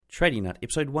Trading Nut,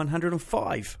 episode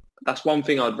 105. That's one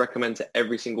thing I'd recommend to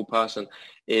every single person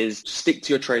is stick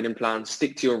to your trading plan,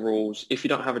 stick to your rules. If you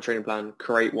don't have a trading plan,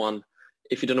 create one.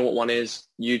 If you don't know what one is,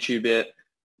 YouTube it,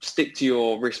 stick to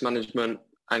your risk management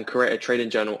and create a trading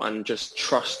journal and just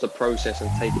trust the process and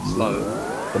take it slow.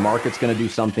 The market's going to do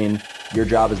something. Your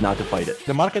job is not to fight it.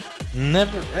 The market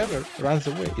never, ever runs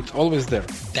away. It's always there.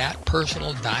 That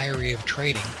personal diary of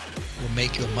trading will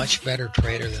make you a much better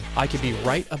trader than... I could be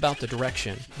right about the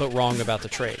direction, but wrong about the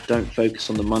trade. Don't focus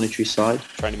on the monetary side.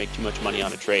 Trying to make too much money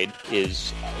on a trade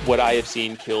is what I have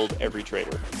seen killed every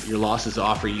trader. Your losses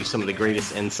offer you some of the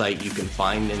greatest insight you can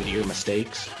find into your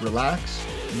mistakes. Relax,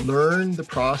 learn the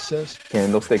process.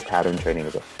 Candlestick pattern trading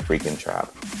is a freaking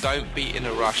trap. Don't be in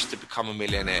a rush to become a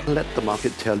millionaire. Let the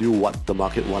market tell you what the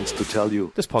market wants to tell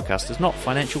you. This podcast is not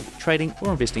financial, trading,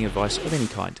 or investing advice of any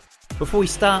kind. Before we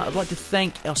start, I'd like to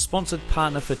thank our sponsored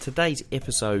partner for today's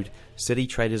episode, City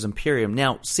Traders Imperium.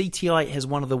 Now, CTI has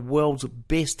one of the world's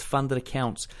best funded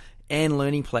accounts and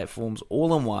learning platforms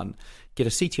all in one. Get a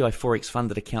CTI Forex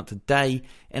funded account today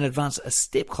and advance a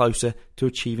step closer to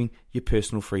achieving your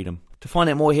personal freedom. To find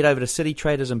out more, head over to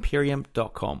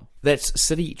citytradersimperium.com. That's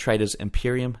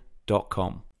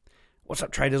citytradersimperium.com. What's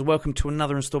up, traders? Welcome to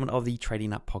another installment of the Trading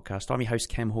Nut podcast. I'm your host,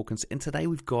 Cam Hawkins, and today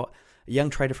we've got a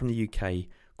young trader from the UK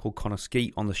called Connor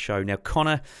Skeet on the show. Now,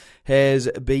 Connor has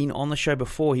been on the show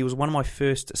before. He was one of my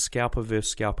first scalper versus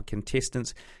scalper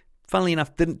contestants. Funnily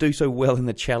enough, didn't do so well in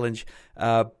the challenge,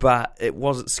 but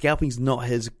scalping's not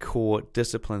his core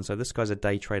discipline. So this guy's a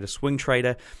day trader, swing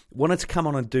trader. Wanted to come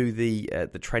on and do the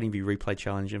TradingView replay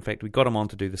challenge. In fact, we got him on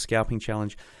to do the scalping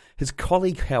challenge. His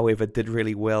colleague, however, did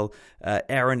really well.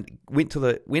 Aaron went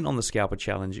on the scalper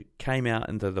challenge, came out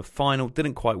into the final,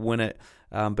 didn't quite win it.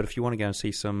 But if you want to go and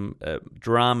see some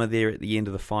drama there at the end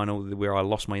of the final where I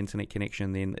lost my internet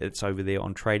connection, then it's over there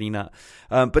on Trading Nut.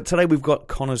 But today we've got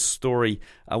Connor's story.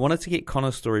 I wanted to get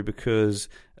Connor's story because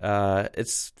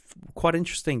it's quite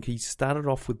interesting. He started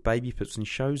off with baby pips and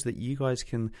shows that you guys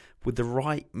can, with the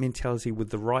right mentality,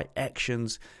 with the right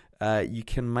actions, you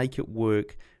can make it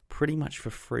work pretty much for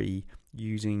free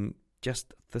using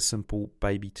just the simple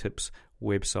Baby Tips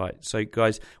website. So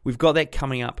guys, we've got that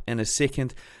coming up in a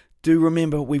second. Do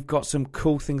remember, we've got some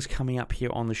cool things coming up here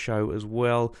on the show as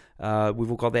well. We've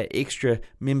all got that extra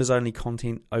members-only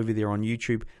content over there on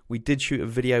YouTube. We did shoot a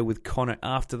video with Connor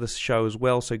after this show as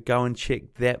well, so go and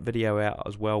check that video out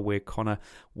as well, where Connor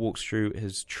walks through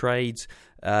his trades.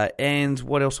 And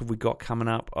what else have we got coming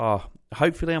up?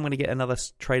 Hopefully I'm going to get another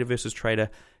trader versus trader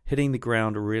hitting the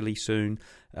ground really soon.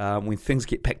 When things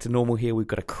get back to normal here, we've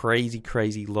got a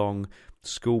crazy long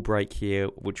school break here,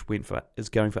 which is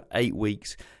going for 8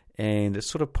 weeks. And it's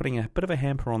sort of putting a bit of a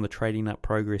hamper on the Trading Nut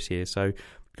progress here. So,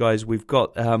 guys, we've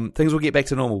got things will get back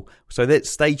to normal. So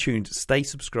stay tuned, stay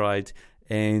subscribed,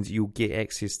 and you'll get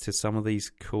access to some of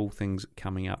these cool things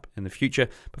coming up in the future.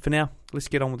 But for now, let's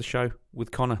get on with the show with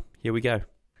Connor. Here we go.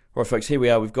 All right, folks, here we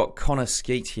are. We've got Connor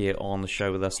Skeet here on the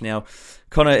show with us. Now,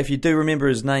 Connor, if you do remember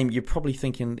his name, you're probably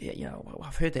thinking,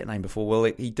 I've heard that name before. Well,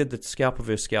 he did the Scalper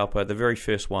vs. Scalper, the very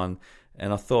first one.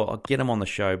 And I thought I'd get him on the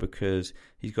show because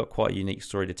he's got quite a unique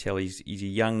story to tell. He's a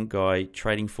young guy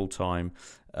trading full time,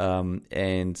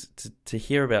 and to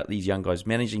hear about these young guys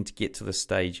managing to get to this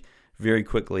stage very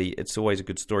quickly, it's always a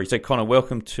good story. So, Connor,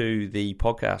 welcome to the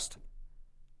podcast.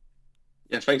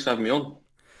 Yeah, thanks for having me on.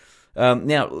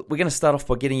 Now, we're going to start off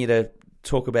by getting you to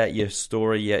talk about your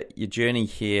story, your journey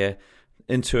here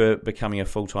into becoming a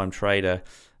full-time trader,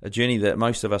 a journey that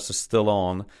most of us are still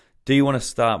on. Do you want to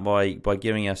start by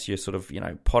giving us your sort of,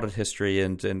 potted history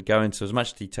and go into as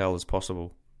much detail as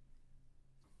possible?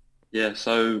 Yeah,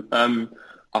 so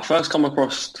I first come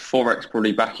across Forex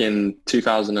probably back in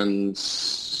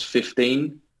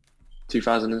 2015,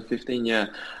 yeah.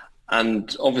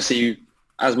 And obviously,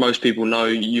 as most people know,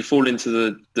 you fall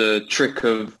into the trick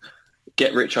of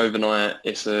get rich overnight.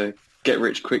 It's a get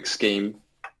rich quick scheme.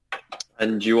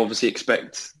 And you obviously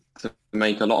expect to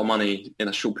make a lot of money in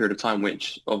a short period of time,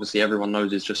 which obviously everyone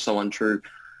knows is just so untrue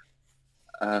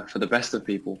for the best of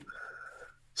people.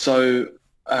 So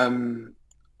I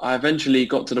eventually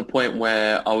got to the point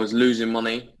where I was losing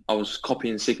money. I was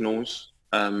copying signals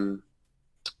for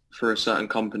a certain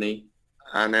company.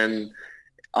 And then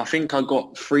I think I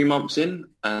got 3 months in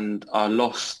and I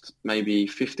lost maybe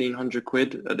 1,500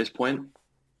 quid at this point.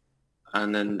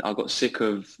 And then I got sick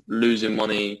of losing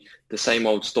money, the same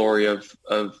old story of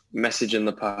messaging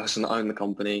the person that owned the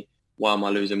company, why am I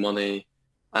losing money?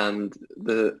 And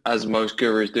as most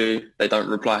gurus do, they don't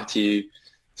reply to you.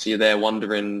 So you're there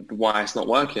wondering why it's not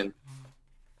working.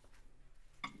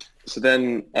 So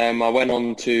then I went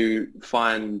on to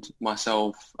find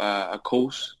myself a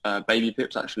course, Baby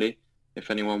Pips actually. If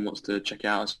anyone wants to check it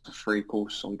out, it's a free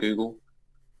course on Google.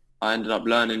 I ended up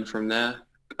learning from there,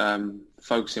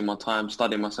 focusing my time,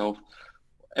 studying myself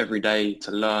every day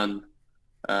to learn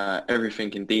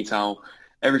everything in detail,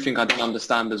 everything I didn't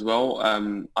understand as well.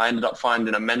 I ended up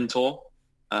finding a mentor,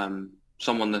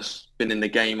 someone that's been in the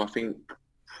game, I think,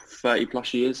 30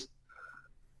 plus years.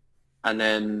 And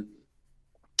then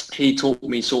he taught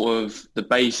me sort of the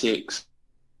basics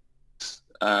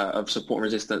of support and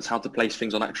resistance, how to place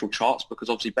things on actual charts, because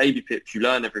obviously Baby Pips, you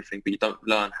learn everything, but you don't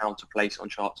learn how to place on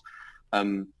charts,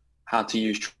 how to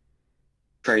use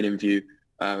TradingView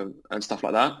and stuff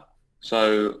like that.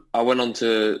 So I went on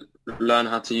to learn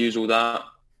how to use all that,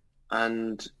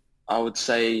 and I would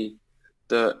say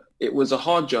that it was a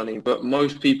hard journey, but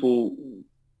most people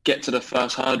get to the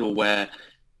first hurdle where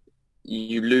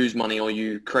you lose money or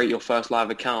you create your first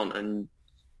live account and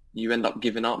you end up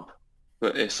giving up.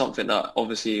 But it's something that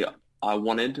obviously I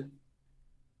wanted.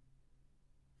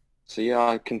 So yeah,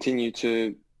 I continue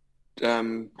to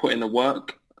put in the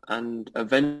work, and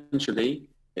eventually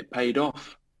it paid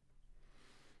off.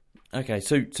 Okay,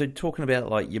 so talking about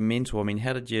like your mentor, I mean,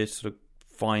 how did you sort of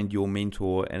find your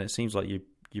mentor? And it seems like you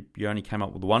only came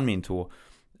up with one mentor,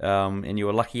 and you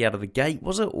were lucky out of the gate,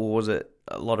 was it? Or was it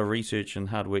a lot of research and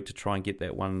hard work to try and get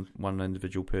that one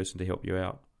individual person to help you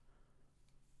out?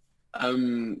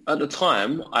 At the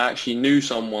time, I actually knew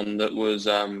someone that was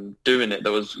doing it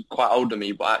that was quite old than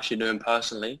me, but I actually knew him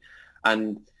personally.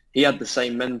 And he had the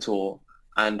same mentor,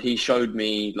 and he showed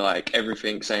me like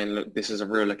everything, saying, look, this is a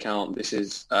real account. This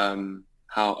is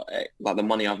how, like, the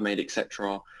money I've made,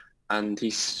 etc. And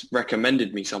he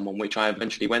recommended me someone, which I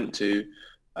eventually went to.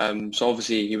 So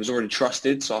obviously he was already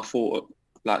trusted. So I thought,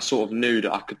 like, sort of knew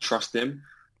that I could trust him.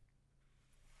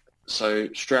 So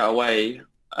straight away,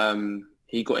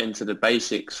 he got into the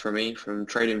basics for me from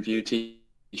TradingView,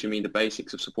 teaching me the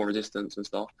basics of support and resistance and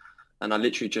stuff. And I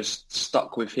literally just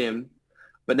stuck with him.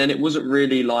 But then it wasn't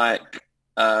really like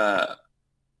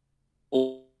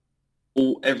all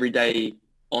every day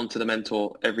onto the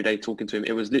mentor, every day talking to him.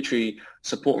 It was literally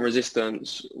support and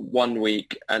resistance 1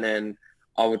 week, and then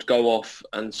I would go off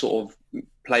and sort of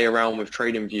play around with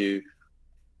TradingView,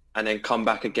 and then come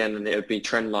back again, and it would be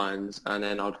trend lines, and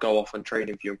then I'd go off on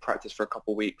TradingView and practice for a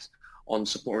couple of weeks on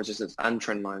support and resistance and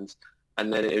trend lines,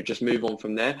 and then it would just move on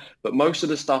from there. But most of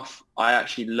the stuff I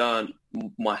actually learned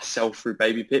myself through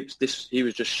Baby Pips. He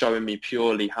was just showing me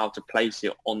purely how to place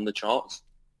it on the charts.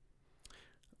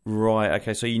 Right,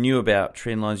 okay, so you knew about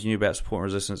trend lines, you knew about support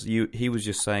and resistance. He was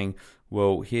just saying,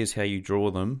 well, here's how you draw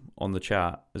them on the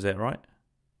chart. Is that right?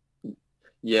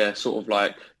 Yeah, sort of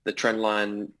like the trend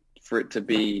line, for it to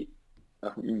be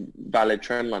a valid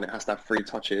trend line, it has to have 3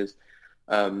 touches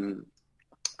and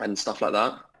stuff like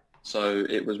that. So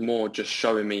it was more just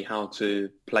showing me how to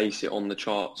place it on the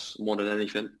charts more than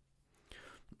anything.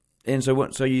 And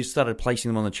so you started placing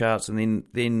them on the charts, and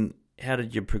then how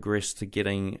did you progress to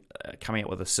coming up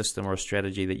with a system or a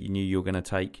strategy that you knew you were going to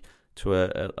take to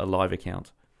a live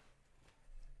account?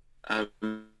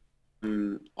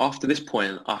 After this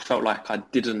point, I felt like I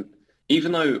didn't,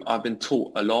 even though I've been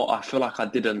taught a lot, I feel like I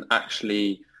didn't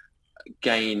actually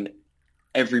gain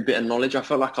every bit of knowledge. I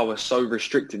felt like I was so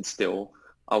restricted still.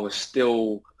 I was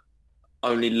still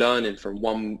only learning from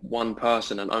one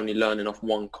person and only learning off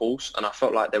one course. And I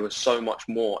felt like there was so much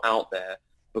more out there,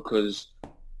 because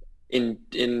in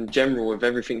general, with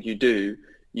everything you do,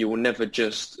 you will never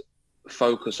just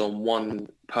focus on one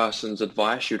person's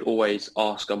advice. You'd always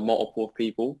ask a multiple of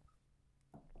people.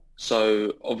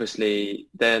 So obviously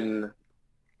then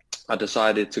I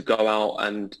decided to go out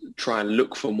and try and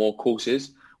look for more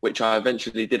courses, which I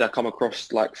eventually did. I come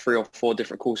across like 3 or 4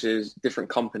 different courses, different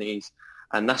companies.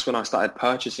 And that's when I started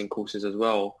purchasing courses as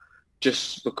well,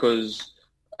 just because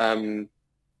I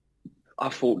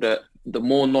thought that the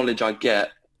more knowledge I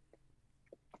get,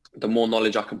 the more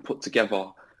knowledge I can put together,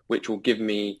 which will give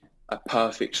me a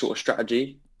perfect sort of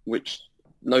strategy, which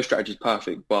no strategy is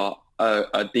perfect, but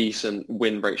a decent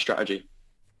win rate strategy.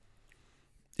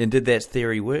 And did that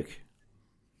theory work?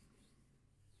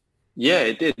 Yeah,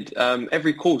 it did.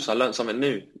 Every course I learned something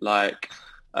new. Like,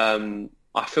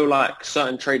 I feel like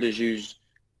certain traders use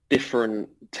different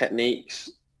techniques.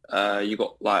 You've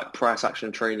got like price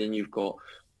action trading. You've got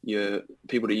your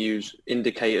people that use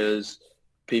indicators,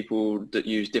 people that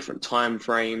use different time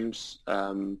frames.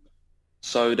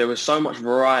 So there was so much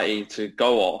variety to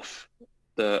go off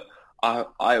that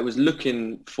I was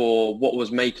looking for what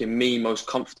was making me most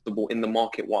comfortable in the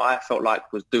market, what I felt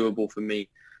like was doable for me.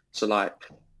 So like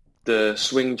the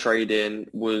swing trading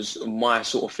was my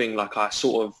sort of thing. Like I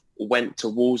sort of went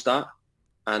towards that,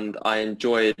 and I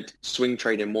enjoyed swing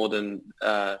trading more than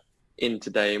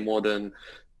intraday, more than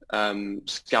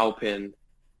scalping,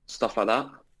 stuff like that.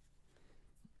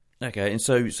 Okay, and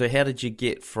so how did you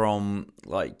get from,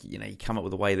 like, you come up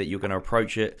with a way that you're going to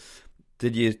approach it?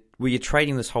 Were you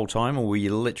trading this whole time, or were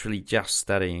you literally just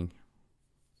studying?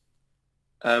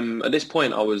 At this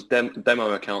point, I was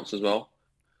demo accounts as well.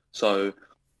 So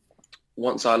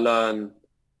once I learned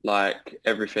like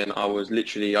everything, I was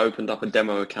literally opened up a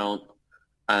demo account,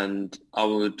 and I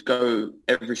would go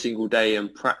every single day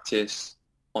and practice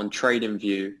on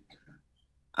TradingView,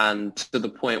 and to the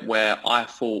point where I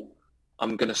thought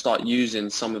I'm going to start using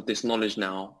some of this knowledge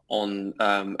now on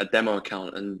a demo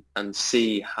account and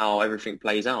see how everything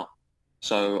plays out.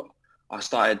 So I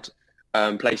started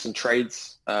placing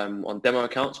trades on demo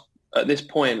accounts. At this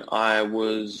point, I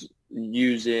was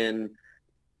using.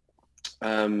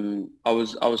 I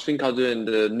was doing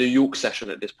the New York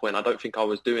session at this point. I don't think I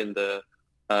was doing the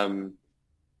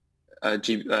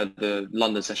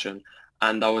London session,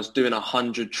 and I was doing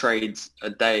 100 trades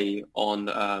a day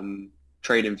on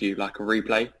TradingView, like a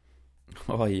replay.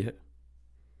 Oh yeah.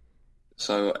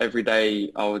 So every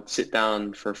day I would sit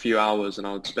down for a few hours and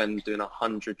I would spend doing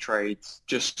 100 trades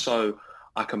just so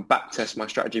I can backtest my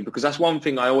strategy, because that's one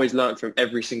thing I always learned from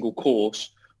every single course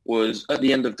was at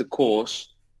the end of the course,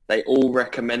 they all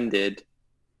recommended,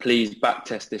 please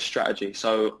backtest this strategy.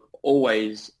 So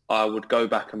always I would go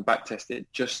back and backtest it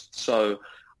just so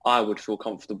I would feel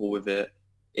comfortable with it.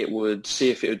 It would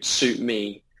see if it would suit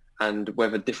me and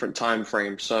whether different time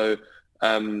frames. So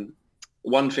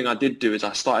one thing I did do is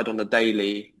I started on the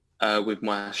daily with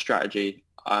my strategy.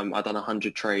 I'd done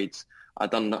 100 trades.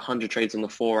 I'd done 100 trades on the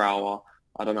 4 hour.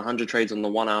 I'd done 100 trades on the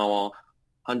 1 hour,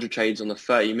 100 trades on the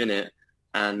 30 minute.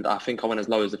 And I think I went as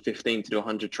low as the 15 to do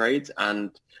 100 trades.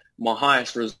 And my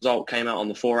highest result came out on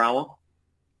the 4 hour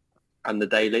and the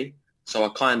daily. So I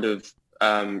kind of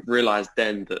realized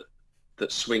then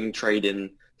that swing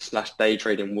trading / day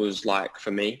trading was like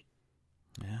for me.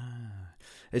 Yeah.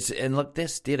 And look,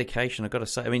 that's dedication, I've got to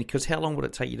say. I mean, because how long would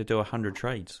it take you to do 100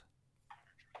 trades?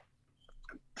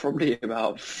 Probably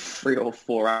about 3 or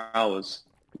 4 hours,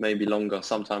 maybe longer,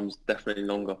 sometimes definitely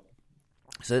longer.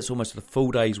 So that's almost a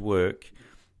full day's work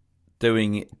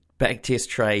doing backtest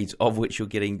trades, of which you're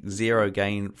getting zero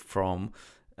gain from.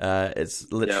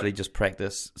 It's literally just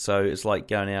practice. So it's like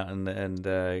going out and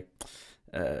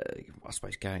I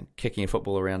suppose kicking a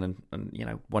football around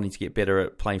and wanting to get better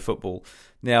at playing football.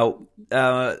 Now,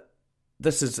 I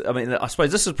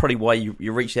suppose this is probably why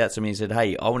you reached out to me and said,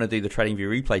 hey, I want to do the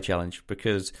TradingView replay challenge,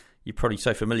 because you're probably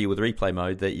so familiar with replay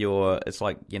mode that it's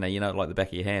like, you know it like the back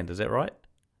of your hand. Is that right?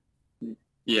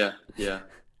 Yeah.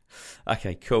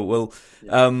 Okay, cool. Well,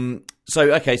 so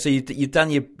you've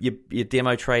done your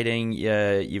demo trading.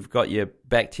 You've got your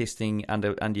back testing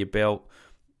under your belt.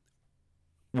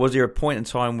 Was there a point in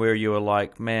time where you were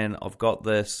like, man, I've got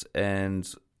this, and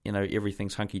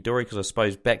everything's hunky dory? Because I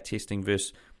suppose back testing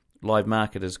versus live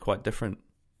market is quite different.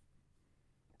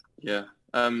 Yeah,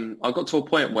 I got to a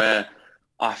point where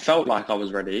I felt like I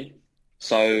was ready,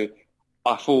 so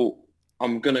I thought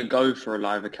I'm gonna go for a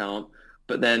live account,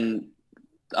 but then.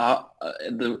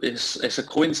 It's a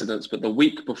coincidence, but the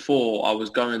week before I was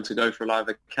going to go for a live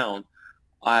account,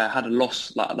 I had a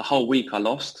loss. Like the whole week I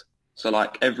lost. So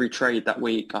like every trade that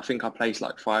week, I think I placed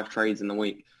like 5 trades in the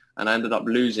week, and I ended up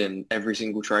losing every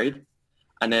single trade.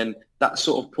 And then that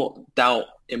sort of put doubt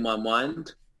in my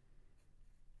mind.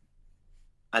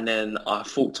 And then I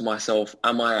thought to myself,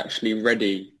 am I actually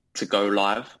ready to go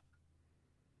live?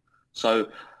 So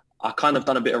I kind of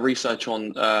done a bit of research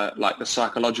on like the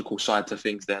psychological side to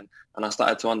things then, and I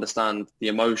started to understand the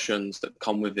emotions that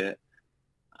come with it.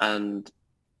 And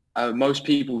most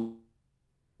people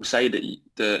say that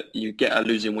you get a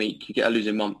losing week, you get a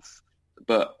losing month,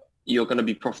 but you're going to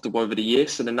be profitable over the year.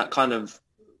 So then that kind of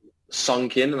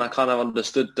sunk in, and I kind of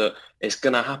understood that it's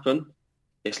going to happen.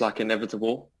 It's like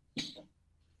inevitable.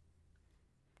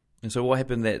 And so what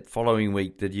happened that following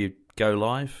week? Did you go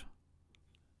live?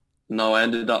 No, I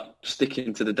ended up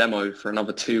sticking to the demo for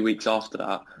another 2 weeks after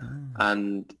that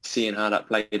and seeing how that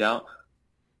played out.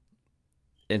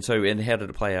 And how did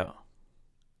it play out?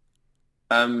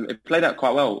 It played out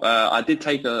quite well. I did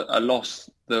take a loss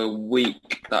the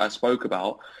week that I spoke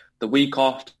about. The week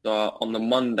after, on the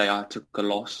Monday, I took a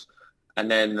loss. And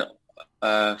then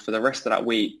for the rest of that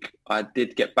week, I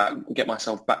did get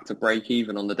myself back to break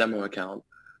even on the demo account.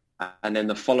 And then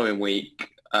the following week,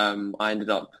 I ended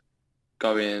up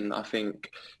going, I think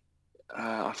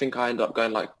I ended up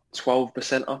going like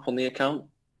 12% up on the account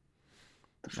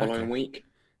the following week.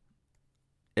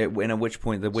 And at which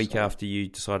point, the week after you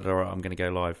decided, all right, I'm going to go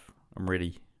live, I'm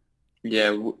ready.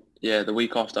 The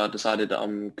week after, I decided that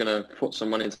I'm gonna put some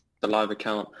money into the live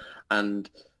account, and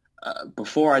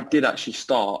before I did actually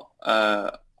start,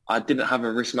 I didn't have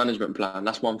a risk management plan.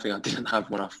 That's one thing I didn't have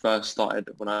when I first started,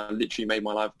 when I literally made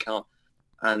my live account,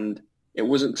 and it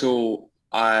wasn't until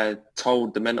I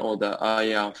told the mentor that,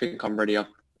 I think I'm ready.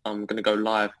 I'm gonna go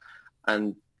live,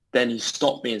 and then he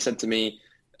stopped me and said to me,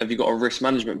 have you got a risk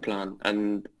management plan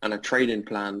and a trading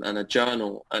plan and a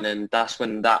journal? And then that's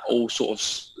when that all sort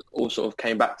of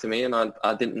came back to me, and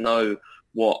I didn't know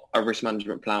what a risk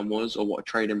management plan was or what a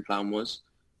trading plan was.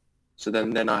 So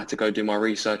then I had to go do my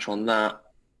research on that,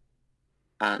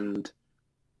 and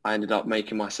I ended up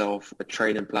making myself a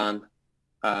trading plan,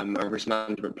 a risk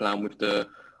management plan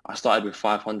I started with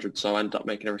 500, so I ended up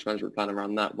making a risk management plan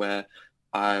around that, where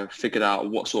I figured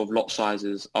out what sort of lot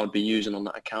sizes I would be using on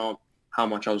that account, how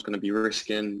much I was going to be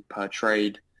risking per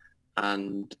trade,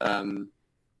 and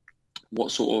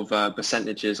what sort of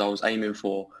percentages I was aiming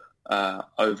for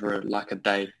over like a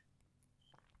day.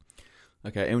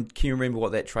 Okay, and can you remember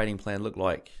what that trading plan looked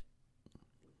like?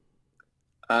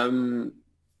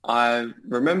 I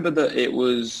remember that it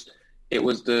was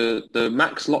the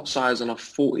max lot size on a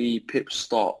 40 pip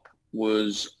stop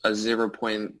was a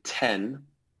 0.10.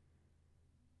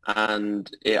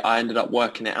 And I ended up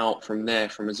working it out from there,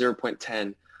 from a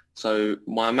 0.10. So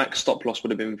my max stop loss would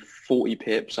have been 40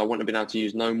 pips. I wouldn't have been able to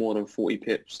use no more than 40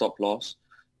 pip stop loss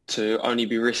to only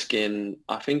be risking,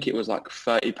 I think it was like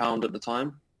 £30 at the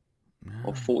time,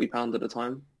 or £40 at the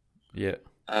time. Yeah.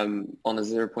 On a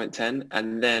 0.10.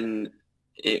 And then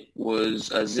it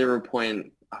was a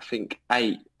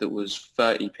 0.8 that was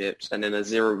 30 pips, and then a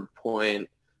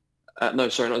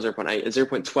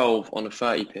 0.12 on a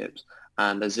 30 pips.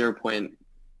 And a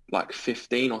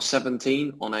 0.15 or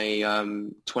 17 on a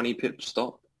 20 pip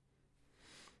stop.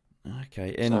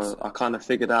 Okay, and so I kind of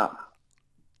figured out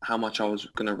how much I was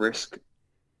going to risk.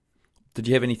 Did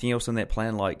you have anything else in that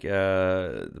plan, like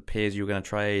the pairs you were going to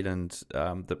trade, and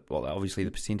obviously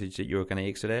the percentage that you were going to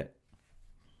exit at?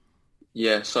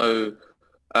 Yeah, so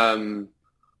I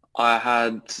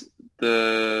had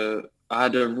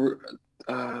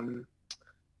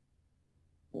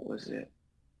what was it?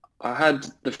 I had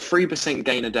the 3%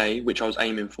 gain a day, which I was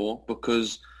aiming for,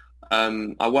 because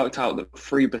I worked out that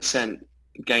 3%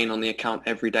 gain on the account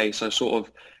every day. So sort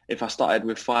of, if I started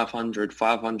with 500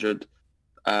 plus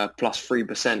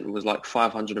 3% was like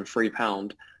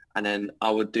 £503, and then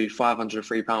I would do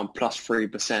 £503 plus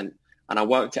 3%. And I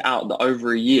worked it out that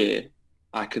over a year,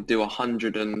 I could do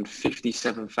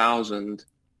 157,000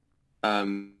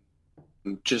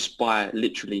 just by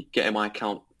literally getting my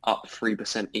account up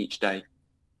 3% each day.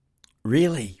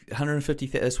 Really?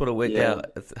 150,000, that's what it worked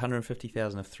out.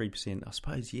 150,000 of 3%. I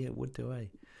suppose, it would do, eh?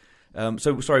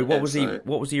 So sorry, what was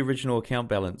the original account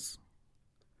balance?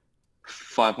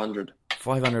 500.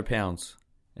 £500.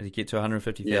 And you get to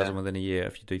 150,000 within a year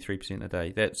if you do 3% a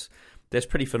day. That's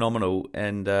pretty phenomenal,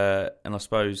 and I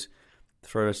suppose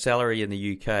for a salary in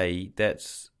the UK,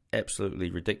 that's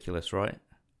absolutely ridiculous, right?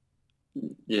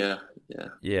 Yeah.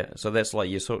 So that's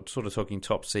like you're sort of talking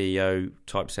top CEO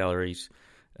type salaries.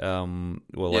 Top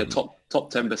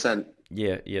 10%.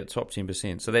 Yeah, top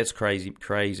 10%. So that's crazy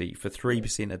for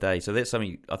 3% a day. So that's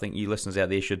something I think you listeners out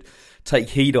there should take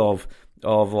heed of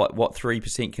like what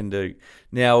 3% can do.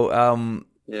 Now,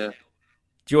 do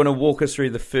you want to walk us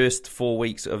through the first 4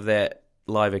 weeks of that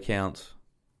live account?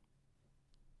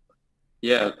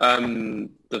 Yeah,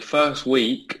 the first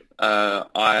week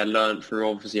I learned through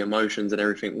obviously emotions and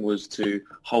everything was to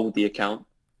hold the account.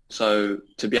 So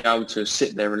to be able to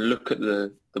sit there and look at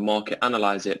the market,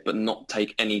 analyze it, but not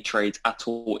take any trades at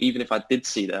all. Even if I did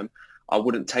see them, I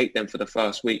wouldn't take them for the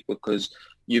first week, because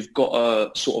you've got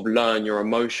to sort of learn your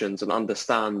emotions and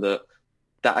understand that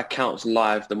account's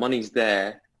live, the money's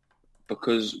there,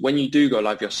 because when you do go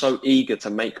live, you're so eager to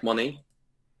make money.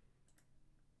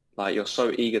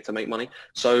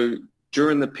 So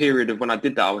during the period of when I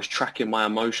did that, I was tracking my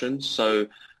emotions. So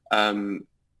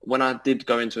when I did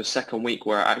go into a second week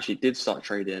where I actually did start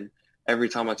trading, every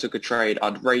time I took a trade,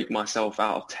 I'd rate myself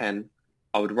out of 10.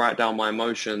 I would write down my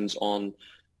emotions on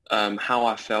how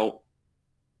I felt,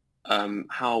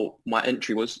 how my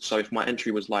entry was. So if my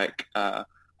entry was like, I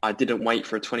didn't wait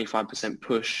for a 25%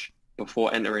 push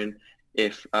before entering,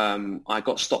 if I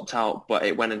got stopped out, but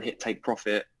it went and hit take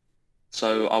profit.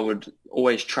 So I would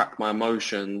always track my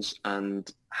emotions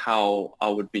and how I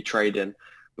would be trading,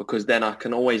 because then I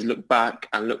can always look back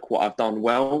and look what I've done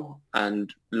well,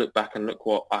 and look back and look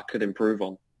what I could improve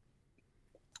on.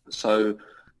 So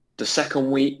the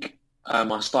second week,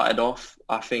 I started off,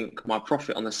 I think my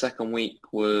profit on the second week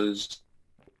was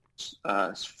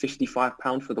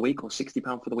 £55 for the week, or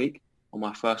 £60 for the week. on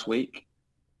my first week.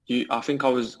 I think I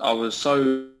was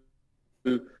so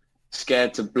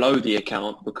scared to blow the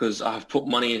account because I've put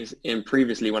money in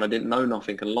previously when I didn't know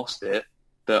nothing and lost it,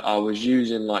 that I was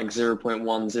using like 0.1,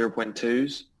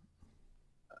 0.2s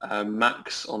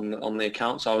max on the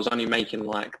account. So I was only making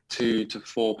like £2 to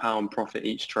 £4 profit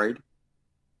each trade.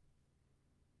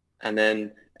 And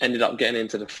then ended up getting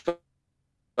into the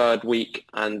third week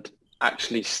and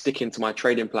actually sticking to my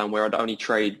trading plan where I'd only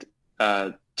trade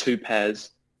 2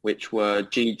 pairs, which were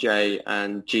GJ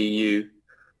and GU.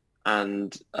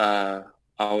 And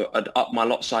I'd up my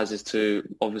lot sizes to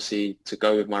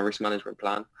go with my risk management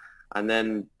plan. And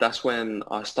then that's when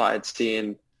I started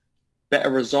seeing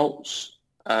better results.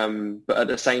 But at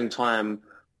the same time,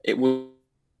 it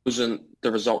wasn't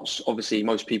the results, obviously,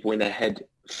 most people in their head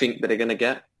think that they're going to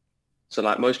get. So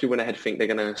like most people in their head think they're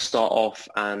going to start off,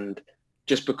 and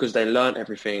just because they learn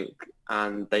everything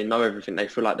and they know everything, they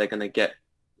feel like they're going to get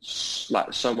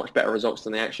like so much better results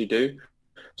than they actually do.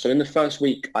 So in the first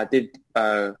week, in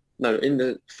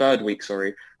the third week,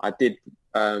 I did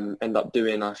end up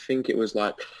doing, I think it was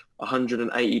like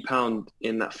 £180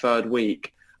 in that third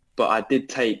week, but I did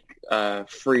take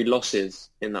 3 losses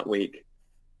in that week.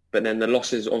 But then the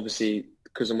losses, obviously,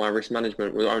 because of my risk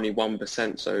management, were only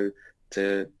 1%. So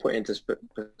to put into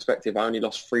perspective, I only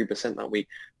lost 3% that week.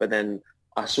 But then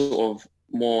I sort of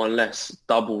more or less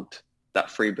doubled that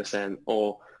 3%,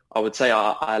 or I would say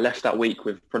I left that week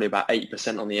with probably about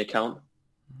 8% on the account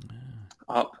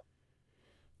up.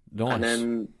 Nice. And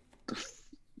then the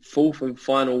fourth and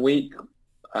final week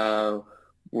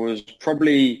was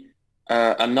probably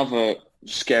another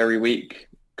scary week,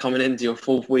 coming into your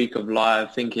 4th week of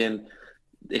live, thinking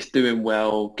it's doing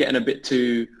well, getting a bit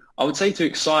too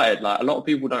excited. Like a lot of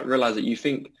people don't realize that you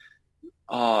think,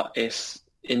 it's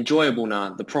enjoyable now,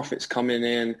 the profit's coming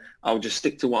in, I'll just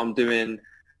stick to what I'm doing.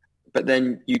 But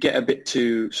then you get a bit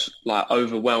too like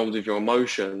overwhelmed with your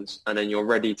emotions, and then you're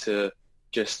ready to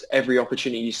just, every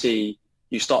opportunity you see,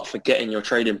 you start forgetting your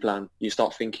trading plan. You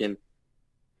start thinking,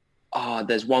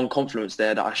 there's one confluence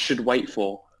there that I should wait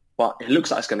for, but it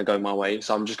looks like it's going to go my way,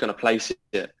 so I'm just going to place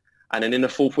it. And then in the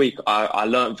 4th week, I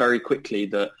learned very quickly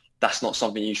that that's not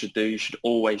something you should do. You should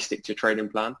always stick to your trading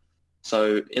plan.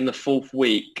 So in the 4th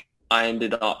week, I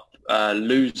ended up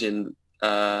losing,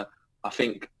 I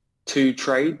think, 2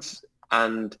 trades.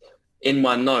 And in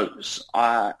my notes,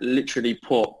 I literally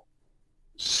put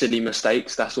silly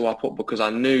mistakes. That's all I put, because I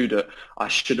knew that I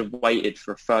should have waited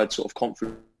for a third sort of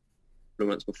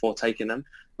confluence before taking them,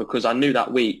 because I knew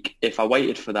that week, if I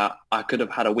waited for that, I could have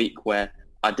had a week where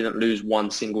I didn't lose one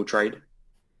single trade.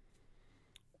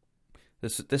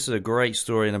 This is a great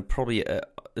story, and probably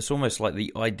it's almost like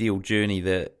the ideal journey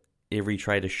that every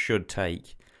trader should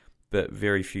take, but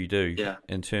very few do. Yeah.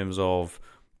 In terms of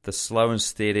the slow and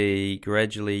steady,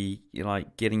 gradually,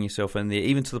 like getting yourself in there,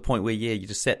 even to the point where you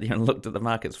just sat there and looked at the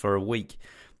markets for a week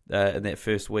in that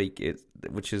first week,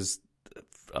 which is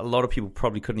a lot of people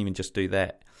probably couldn't even just do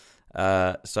that.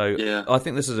 So I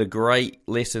think this is a great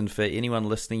lesson for anyone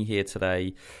listening here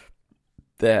today,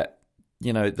 that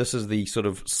this is the sort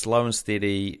of slow and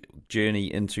steady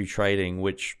journey into trading,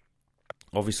 which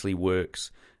obviously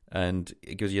works, and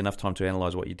it gives you enough time to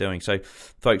analyze what you're doing. So,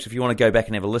 folks, if you want to go back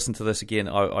and have a listen to this again,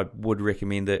 I would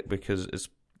recommend it, because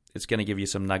it's going to give you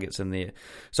some nuggets in there.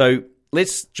 So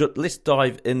let's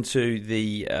dive into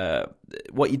the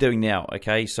what you're doing now.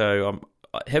 Okay, so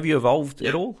have you evolved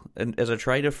at all as a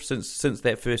trader since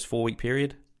that first 4-week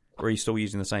period, or are you still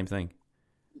using the same thing?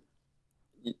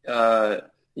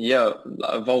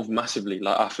 Evolved massively.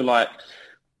 Like I feel like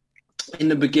in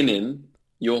the beginning,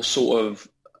 you're sort of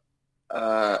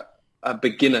a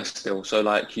beginner still. So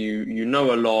like you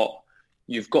know a lot,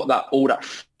 you've got all that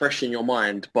fresh in your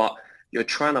mind, but you're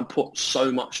trying to put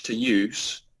so much to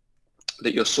use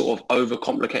that you're sort of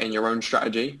overcomplicating your own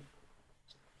strategy.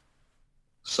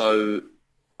 So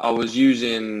I was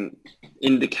using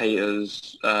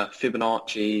indicators,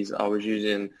 Fibonacci's, I was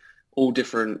using all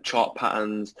different chart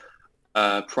patterns,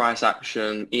 price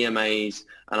action, EMAs,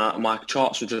 and my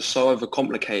charts were just so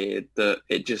overcomplicated that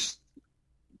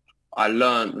I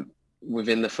learned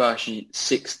within the first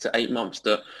 6 to 8 months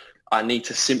that I need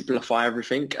to simplify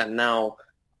everything, and now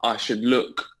I should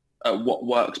look at what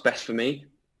works best for me.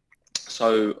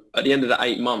 So at the end of the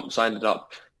 8 months, I ended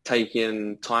up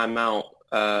taking time out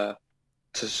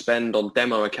to spend on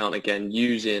demo account again,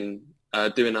 doing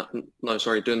the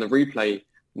replay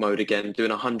mode again,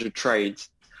 doing 100 trades,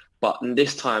 but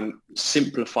this time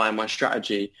simplifying my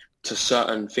strategy to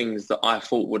certain things that I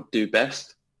thought would do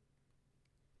best.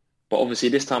 But obviously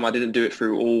this time I didn't do it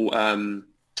through all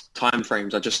time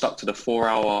frames. I just stuck to the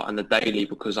 4-hour and the daily,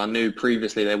 because I knew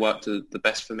previously they worked the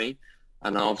best for me.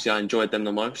 and obviously I enjoyed them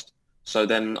the most. So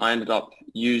then I ended up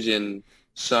using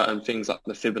certain things like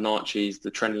the Fibonacci's,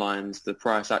 the trend lines, the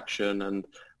price action, and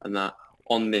that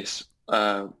on this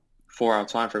 4-hour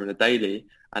time frame in the daily.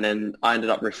 And then I ended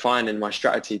up refining my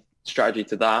strategy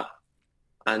to that.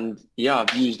 And yeah,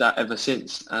 I've used that ever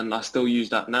since, and I still use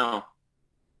that now.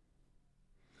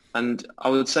 And I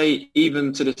would say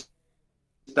even to this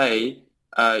day,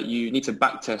 you need to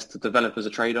backtest to develop as a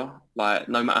trader. Like,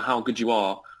 no matter how good you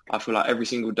are, I feel like every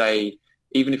single day,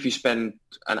 even if you spend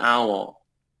an hour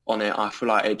on it, I feel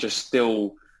like it just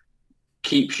still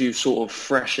keeps you sort of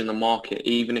fresh in the market,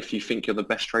 even if you think you're the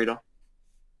best trader.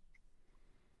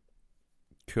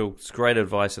 Cool. It's great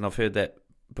advice, and I've heard that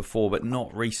before, but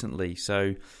not recently.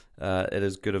 So it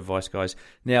is good advice, guys.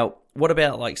 Now, what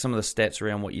about like some of the stats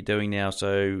around what you're doing now?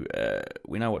 So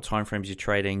we know what timeframes you're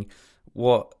trading.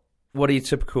 What are your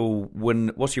typical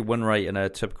what's your win rate in a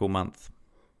typical month?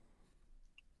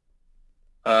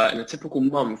 In a typical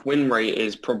month, win rate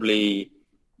is probably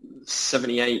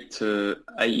 78 to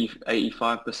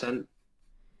 85%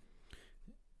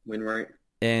 win rate.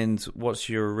 And what's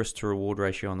your risk to reward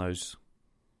ratio on those?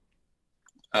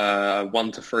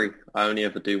 1 to 3. I only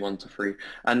ever do 1 to 3.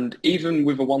 And even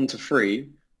with a 1 to 3,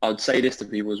 I would say this to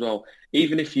people as well.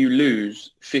 Even if you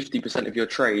lose 50% of your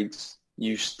trades,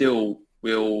 you still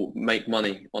will make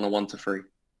money on a 1 to 3.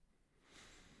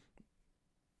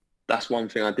 That's one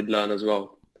thing I did learn as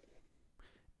well.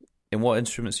 And what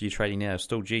instruments are you trading now?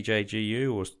 Still GJ,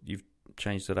 GU, or you've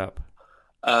changed it up?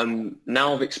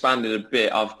 Now I've expanded a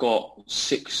bit. I've got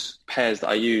 6 pairs that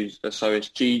I use. So it's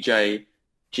GJ,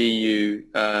 GU,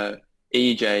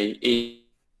 EJ,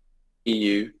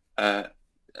 EU,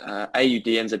 AUD,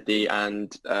 NZD,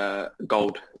 and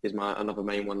gold is another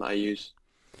main one that I use.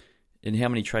 And how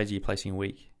many trades are you placing a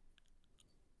week?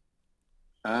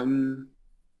 At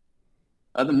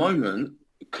the moment,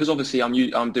 because obviously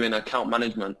I'm doing account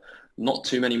management, not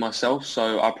too many myself,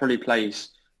 so I probably place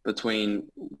between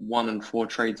 1 and 4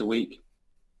 trades a week.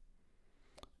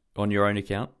 On your own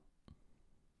account?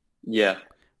 Yeah.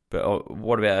 But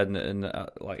what about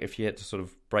like if you had to sort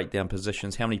of break down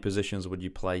positions, how many positions would you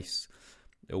place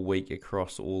a week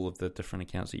across all of the different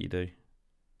accounts that you do?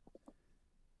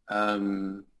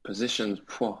 Positions,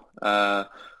 I'd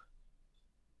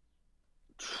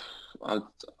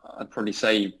probably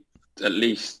say at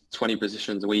least 20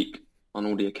 positions a week on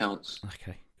all the accounts.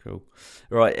 Okay, cool.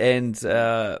 Right, and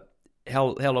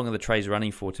how long are the trades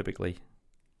running for typically?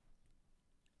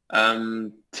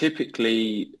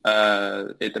 Typically,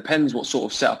 it depends what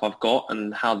sort of setup I've got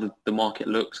and how the market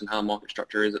looks and how the market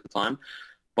structure is at the time.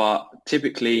 But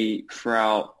typically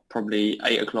throughout probably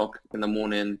 8 o'clock in the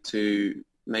morning to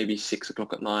maybe 6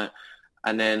 o'clock at night.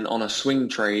 And then on a swing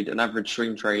trade, an average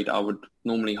swing trade, I would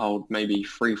normally hold maybe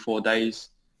 3-4 days,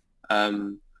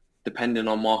 depending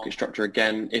on market structure.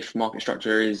 Again, if market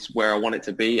structure is where I want it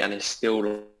to be and it's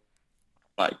still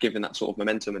like given that sort of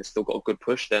momentum and it's still got a good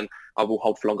push, then I will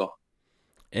hold for longer.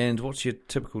 And what's your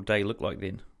typical day look like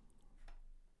then?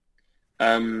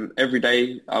 Every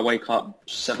day I wake up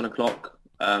 7 o'clock.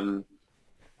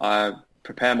 I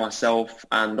prepare myself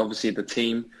and obviously the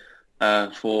team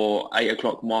for 8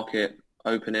 o'clock market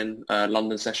opening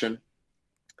London session.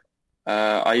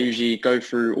 I usually go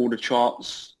through all the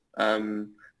charts. I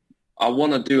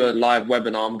want to do a live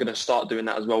webinar. I'm going to start doing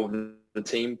that as well with the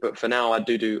team. But for now, I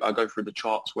go through the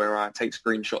charts where I take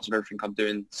screenshots of everything I'm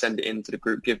doing, send it into the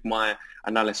group, give my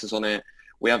analysis on it.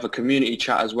 We have a community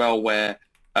chat as well where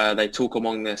they talk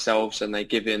among themselves and they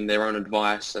give in their own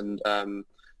advice and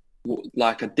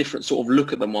like a different sort of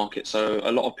look at the market. So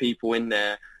a lot of people in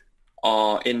there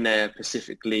are in there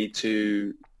specifically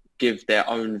to give their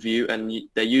own view, and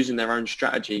they're using their own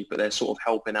strategy, but they're sort of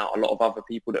helping out a lot of other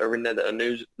people that are in there that are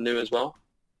new as well.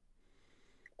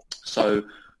 So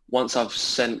once I've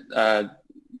sent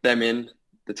them in,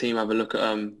 the team have a look at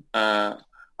them, I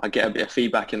get a bit of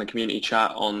feedback in the community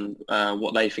chat on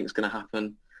what they think is going to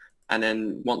happen. And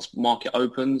then once market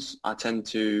opens, I tend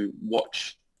to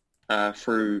watch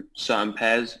through certain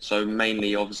pairs. So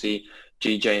mainly, obviously,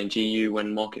 GJ and GU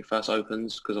when market first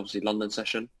opens, because obviously London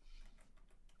session.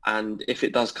 And if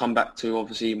it does come back to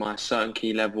obviously my certain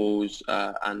key levels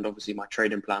and obviously my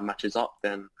trading plan matches up,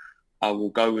 then I will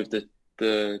go with the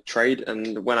trade.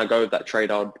 And when I go with that trade,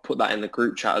 I'll put that in the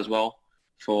group chat as well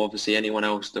for obviously anyone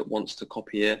else that wants to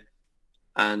copy it.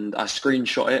 And I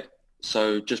screenshot it,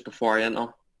 so just before I enter,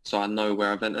 so I know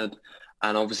where I've entered.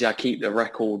 And obviously I keep the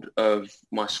record of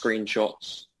my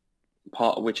screenshots,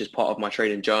 which is part of my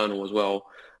trading journal as well.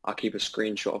 I keep a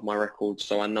screenshot of my records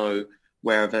so I know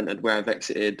where I've entered, where I've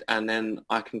exited, and then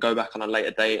I can go back on a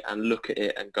later date and look at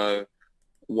it and go,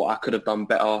 what I could have done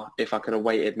better, if I could have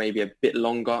waited maybe a bit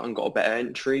longer and got a better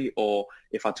entry, or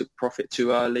if I took profit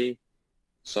too early.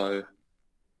 So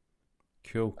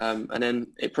cool. And then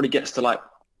it probably gets to like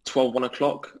 12, 1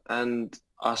 o'clock, and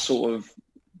I sort of,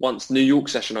 once New York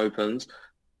session opens,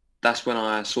 that's when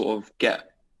I sort of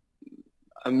get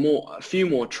a few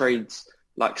more trades,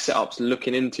 like setups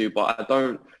looking into, but I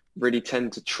don't really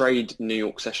tend to trade New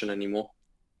York session anymore.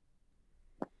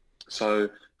 So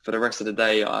for the rest of the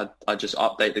day, I just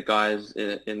update the guys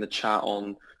in the chat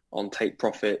on take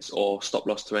profits or stop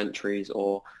loss to entries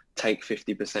or take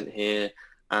 50% here.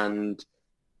 And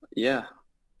yeah.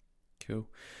 Cool.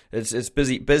 It's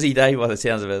busy day by the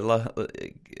sounds of it.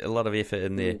 A lot of effort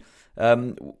in there.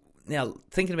 Now,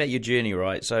 thinking about your journey,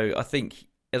 right? So I think,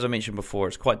 as I mentioned before,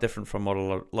 it's quite different from what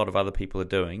a lot of other people are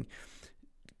doing.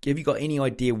 Have you got any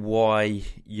idea why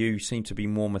you seem to be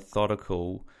more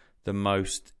methodical than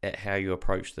most at how you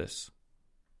approach this?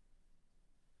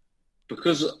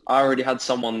 Because I already had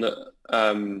someone that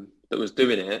was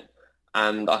doing it,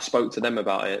 and I spoke to them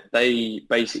about it. They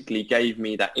basically gave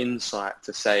me that insight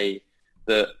to say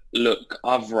that, look,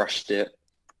 I've rushed it.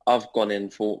 I've gone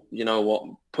in for, you know what,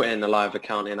 put in a live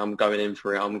account in, I'm going in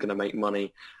for it, I'm going to make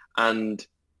money. And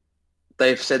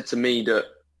they've said to me that,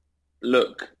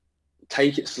 look,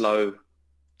 take it slow,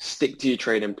 stick to your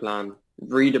trading plan,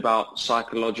 read about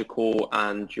psychological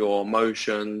and your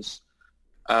emotions,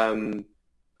 and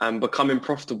becoming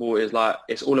profitable is like,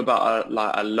 it's all about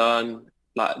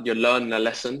you're learning a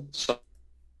lesson. So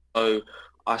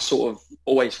I sort of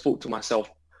always thought to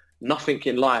myself, nothing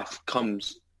in life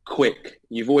comes quick.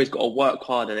 You've always got to work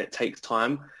hard and it takes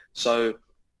time. So,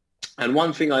 and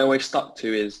one thing I always stuck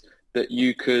to is that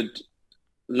you could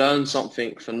learn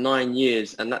something for 9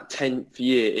 years and that 10th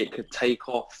year it could take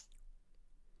off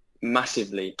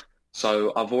massively.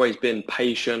 So I've always been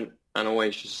patient and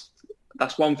always just,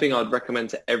 that's one thing I'd recommend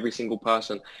to every single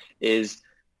person is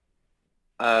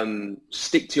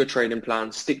stick to your trading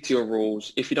plan, stick to your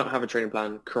rules. If you don't have a trading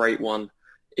plan, create one.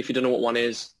 If you don't know what one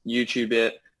is, YouTube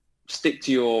it, stick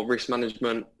to your risk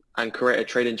management and create a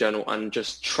trading journal and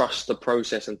just trust the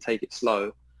process and take it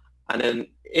slow. And then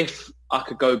if I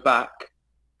could go back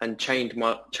and change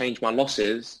my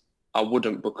losses, I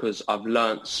wouldn't, because I've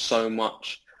learned so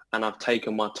much and I've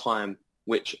taken my time,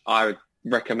 which I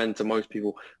recommend to most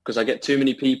people, because I get too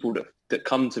many people that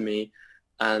come to me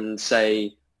and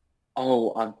say,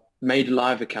 oh, I've made a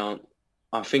live account,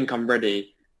 I think I'm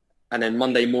ready. And then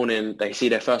Monday morning, they see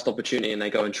their first opportunity and they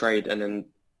go and trade. And then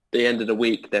the end of the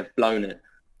week, they've blown it.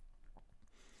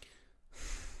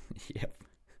 Yep.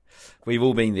 We've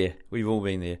all been there.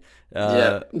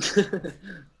 Yeah.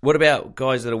 What about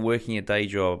guys that are working a day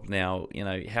job now? You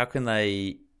know, how can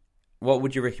they? What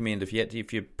would you recommend if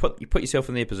you put yourself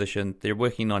in their position? They're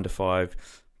working 9 to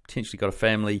 5, potentially got a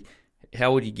family.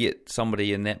 How would you get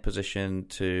somebody in that position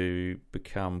to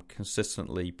become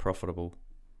consistently profitable?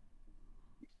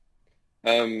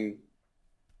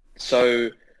 So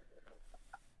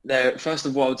first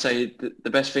of all, I would say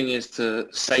the best thing is to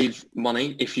save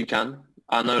money if you can.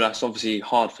 I know that's obviously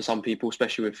hard for some people,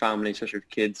 especially with family, especially with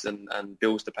kids and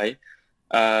bills to pay.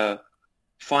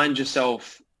 Find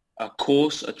yourself a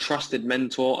course, a trusted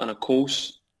mentor and a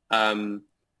course. I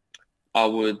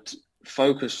would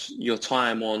focus your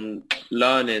time on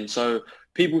learning. So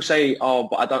people say, oh,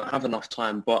 but I don't have enough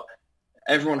time. But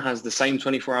everyone has the same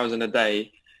 24 hours in a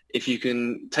day. If you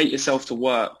can take yourself to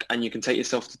work and you can take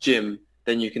yourself to gym,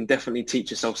 then you can definitely teach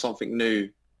yourself something new.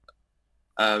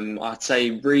 I'd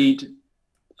say read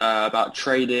about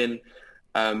trading.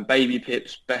 Baby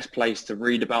Pips, best place to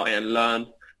read about it and learn.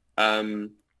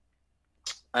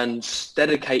 And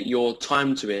dedicate your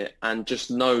time to it, and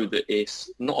just know that it's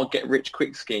not a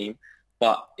get-rich-quick scheme,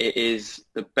 but it is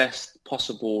the best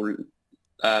possible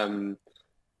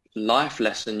life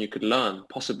lesson you could learn,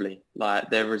 possibly. Like,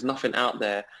 there is nothing out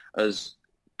there as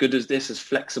good as this, as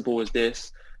flexible as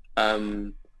this.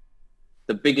 The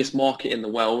biggest market in the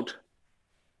world.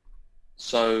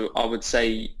 So I would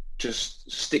say just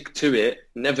stick to it.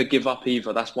 Never give up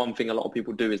either. That's one thing a lot of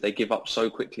people do, is they give up so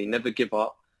quickly. Never give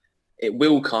up. It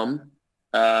will come,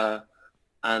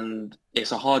 and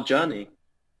it's a hard journey.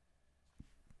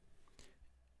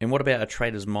 And what about a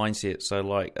trader's mindset? So,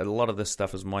 like, a lot of this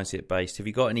stuff is mindset based. Have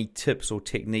you got any tips or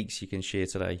techniques you can share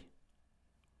today?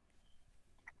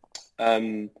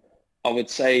 I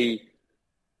would say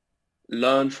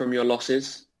learn from your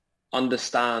losses,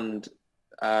 understand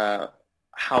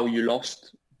how you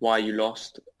lost, why you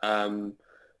lost.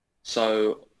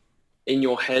 So in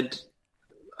your head,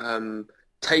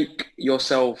 take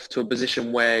yourself to a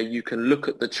position where you can look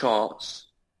at the charts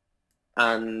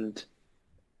and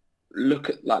look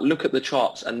at the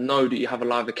charts and know that you have a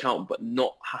live account, but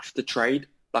not have to trade.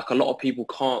 Like, a lot of people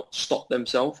can't stop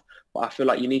themselves, but I feel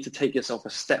like you need to take yourself a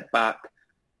step back,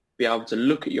 be able to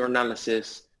look at your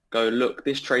analysis, go, look,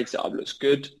 this trade setup looks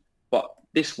good, but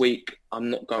this week I'm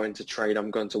not going to trade.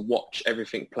 I'm going to watch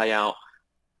everything play out.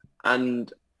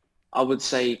 And I would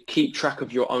say keep track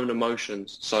of your own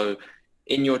emotions. So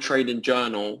in your trading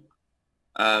journal,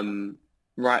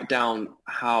 write down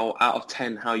how out of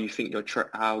 10 how you think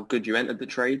how good you entered the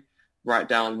trade. Write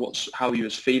down how you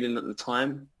was feeling at the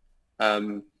time,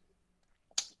 and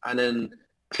then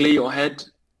clear your head,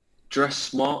 dress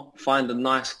smart, find a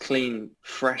nice, clean,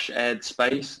 fresh aired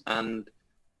space, and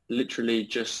literally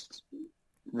just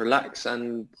relax.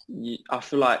 And I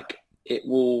feel like it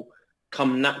will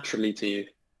come naturally to you.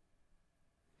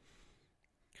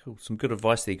 Cool. Some good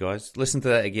advice there, guys. Listen to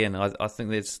that again. I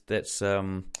think that's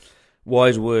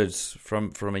wise words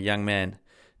from a young man.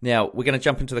 Now, we're going to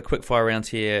jump into the quickfire round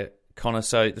here, Connor.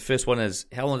 So the first one is,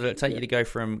 how long did it take you to go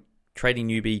from trading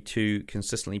newbie to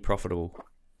consistently profitable?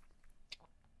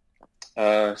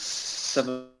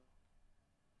 7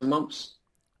 months.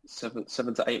 7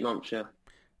 to 8 months, yeah.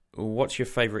 What's your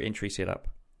favourite entry setup?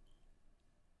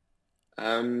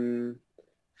 Favourite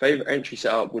entry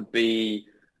setup would be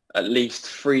at least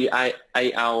 3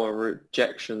 8-hour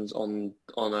rejections on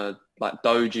a, like,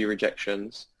 doji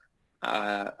rejections,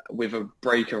 with a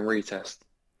break and retest.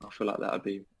 I feel like that would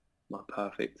be my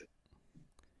perfect.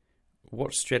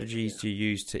 What strategies do you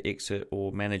use to exit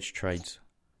or manage trades?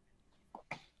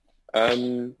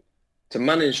 To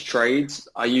manage trades,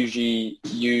 I usually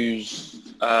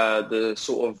use the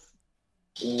sort of,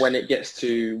 when it gets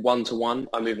to 1-to-1,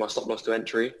 I move my stop loss to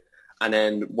entry. And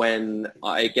then when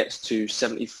it gets to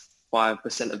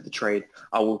 75% of the trade,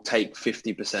 I will take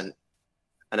 50%.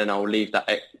 And then I will leave that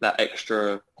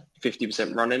extra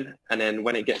 50% running. And then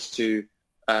when it gets to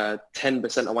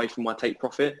 10% away from my take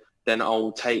profit, then I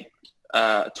will take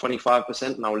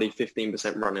 25% and I will leave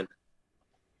 15% running.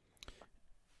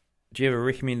 Do you have a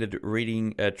recommended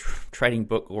reading trading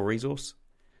book or resource?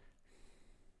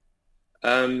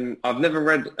 I've never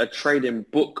read a trading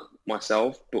book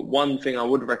myself, but one thing I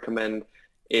would recommend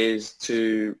is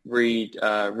to read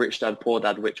Rich Dad Poor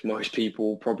Dad, which most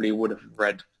people probably would have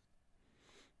read.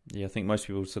 Yeah, I think most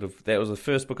people that was the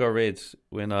first book I read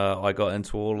when I got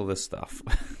into all of this stuff.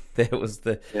 That was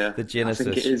the genesis.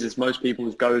 I think it is. It's most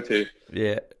people's go-to.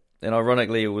 Yeah. And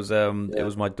ironically, it was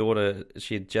my daughter.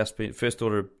 She had first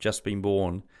daughter had just been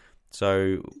born,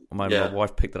 so my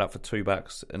wife picked it up for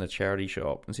 $2 in a charity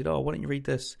shop and said, "Oh, why don't you read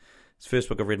this? It's the first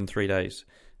book I've read in 3 days.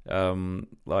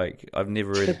 Like, I've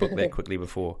never read a book that quickly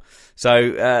before."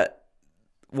 So,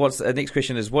 the next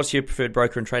question is, what's your preferred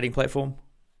broker and trading platform?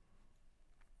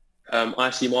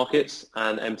 IC Markets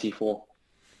and MT4.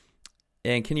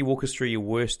 And can you walk us through your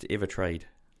worst ever trade?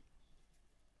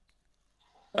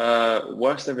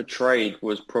 Worst ever trade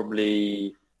was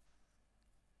probably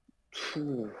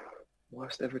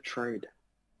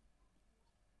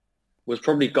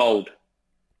gold.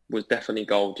 Was definitely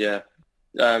gold, yeah.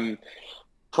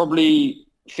 Probably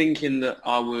thinking that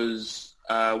I was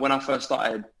when I first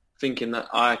started, thinking that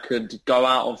I could go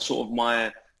out of sort of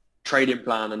my trading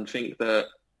plan and think that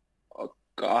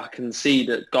I can see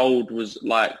that gold was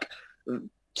like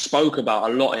spoke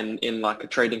about a lot in like a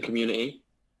trading community.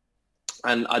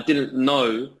 And I didn't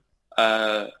know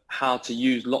how to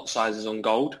use lot sizes on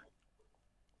gold.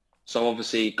 So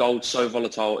obviously gold's so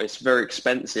volatile, it's very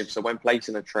expensive. So when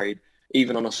placing a trade,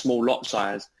 even on a small lot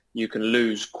size, you can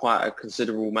lose quite a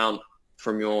considerable amount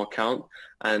from your account.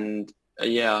 And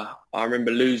I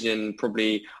remember losing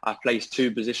I placed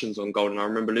 2 positions on gold, and I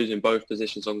remember losing both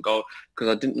positions on gold because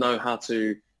I didn't know how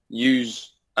to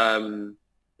use the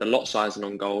lot sizing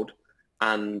on gold.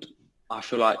 And I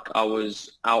feel like I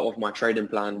was out of my trading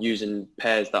plan using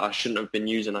pairs that I shouldn't have been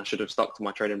using. I should have stuck to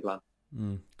my trading plan.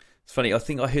 It's funny. I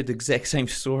think I heard the exact same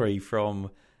story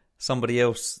from somebody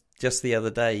else just the other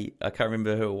day. I can't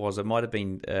remember who it was. It might have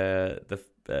been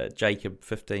Jacob,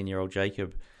 15-year-old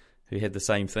Jacob, who had the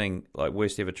same thing. Like,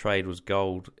 worst ever trade was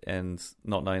gold and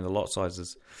not knowing the lot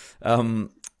sizes.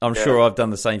 I'm sure I've done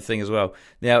the same thing as well.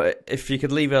 Now, if you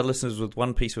could leave our listeners with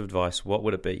one piece of advice, what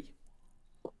would it be?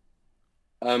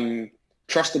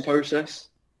 Trust the process,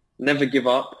 never give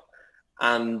up,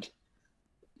 and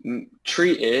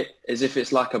treat it as if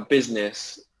it's like a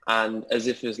business and as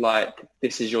if it's like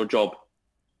this is your job.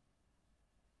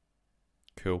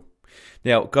 Cool.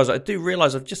 Now, guys, I do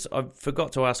realise I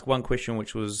forgot to ask one question,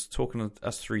 which was talking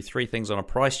us through three things on a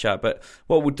price chart. But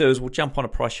what we'll do is we'll jump on a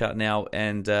price chart now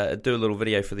and do a little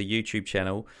video for the YouTube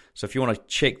channel. So if you want to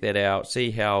check that out,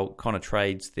 see how Connor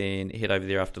trades, then head over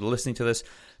there after listening to this.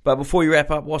 But before you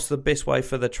wrap up, what's the best way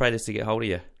for the traders to get hold of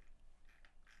you?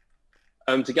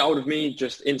 To get hold of me,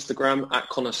 just Instagram at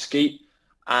Connor Skeet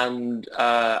and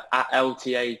at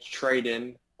LTA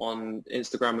Trading on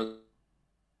Instagram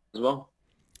as well.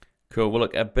 Cool. Well,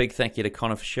 look, a big thank you to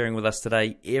Connor for sharing with us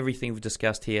today. Everything we've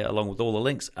discussed here, along with all the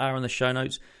links, are in the show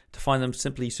notes. To find them,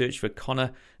 simply search for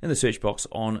Connor in the search box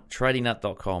on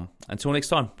tradingnut.com. Until next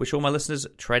time, wish all my listeners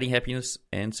trading happiness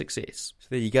and success. So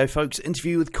there you go, folks.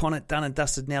 Interview with Connor done and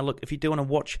dusted. Now, look, if you do want to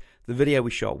watch the video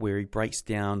we shot where he breaks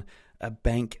down a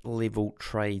bank level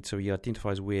trade, so he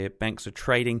identifies where banks are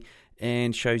trading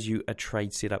and shows you a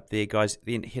trade setup there, guys,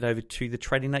 then head over to the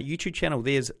Trading Nut YouTube channel.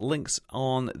 There's links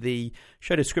on the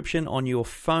show description on your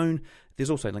phone.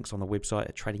 There's also links on the website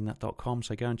at tradingnut.com,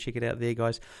 so go and check it out there,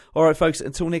 guys. All right, folks,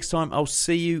 until next time, I'll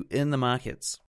see you in the markets.